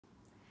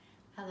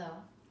Hello,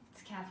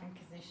 it's Catherine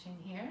Kazishian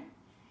here,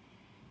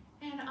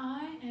 and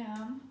I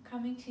am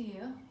coming to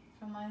you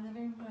from my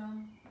living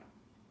room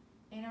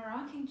in a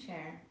rocking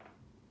chair.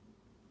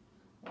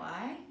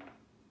 Why?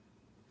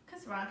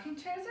 Because rocking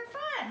chairs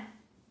are fun!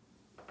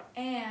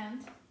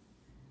 And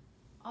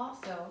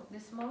also,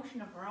 this motion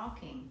of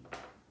rocking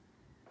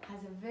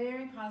has a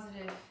very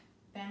positive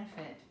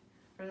benefit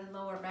for the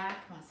lower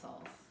back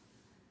muscles,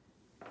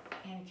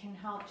 and it can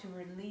help to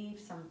relieve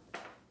some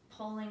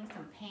pulling,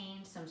 some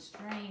pain, some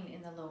strain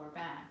in the lower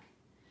back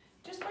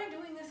just by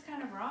doing this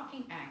kind of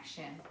rocking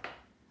action,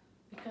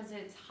 because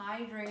it's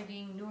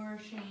hydrating,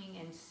 nourishing,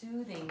 and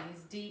soothing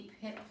these deep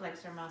hip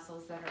flexor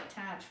muscles that are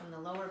attached from the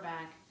lower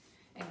back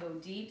and go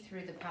deep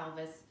through the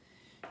pelvis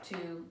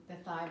to the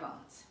thigh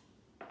bones.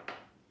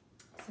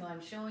 So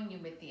I'm showing you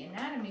with the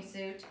anatomy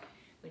suit,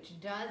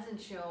 which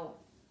doesn't show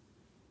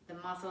the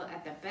muscle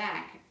at the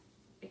back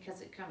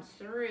because it comes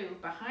through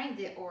behind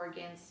the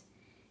organs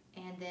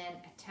and then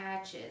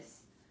attaches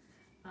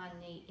on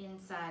the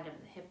inside of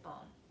the hip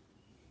bone,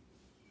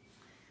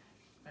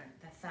 or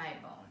the thigh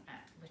bone,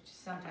 which is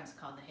sometimes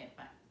called the hip,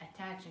 but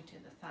attaching to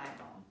the thigh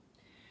bone.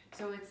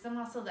 So it's the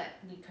muscle that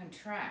we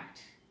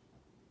contract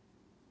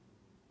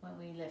when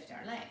we lift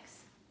our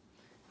legs.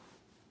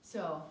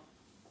 So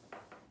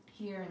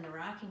here in the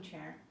rocking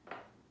chair,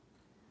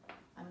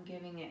 I'm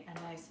giving it a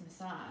nice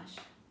massage.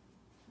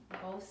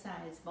 Both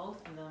sides,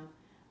 both of them,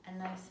 a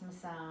nice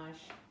massage,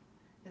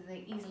 because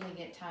they easily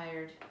get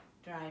tired,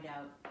 dried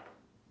out,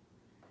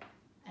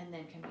 and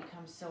then can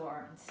become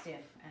sore and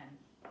stiff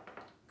and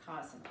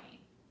cause some pain.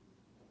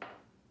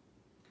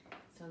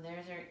 So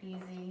there's our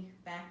easy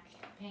back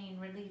pain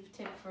relief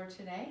tip for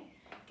today.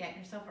 Get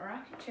yourself a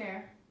rocking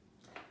chair.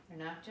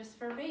 They're not just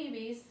for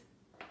babies,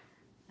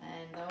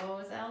 and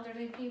those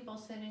elderly people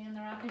sitting in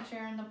the rocking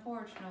chair on the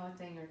porch know a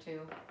thing or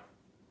two.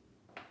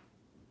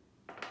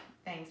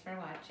 Thanks for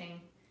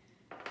watching.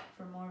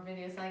 For more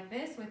videos like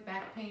this with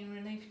back pain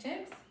relief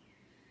tips,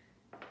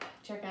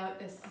 check out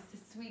this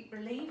Sweet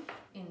Relief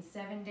in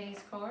 7 days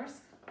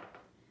course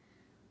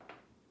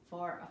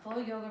for a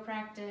full yoga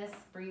practice,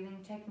 breathing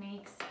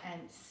techniques, and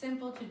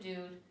simple to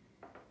do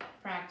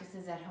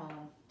practices at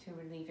home to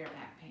relieve your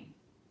back pain.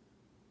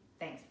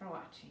 Thanks for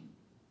watching.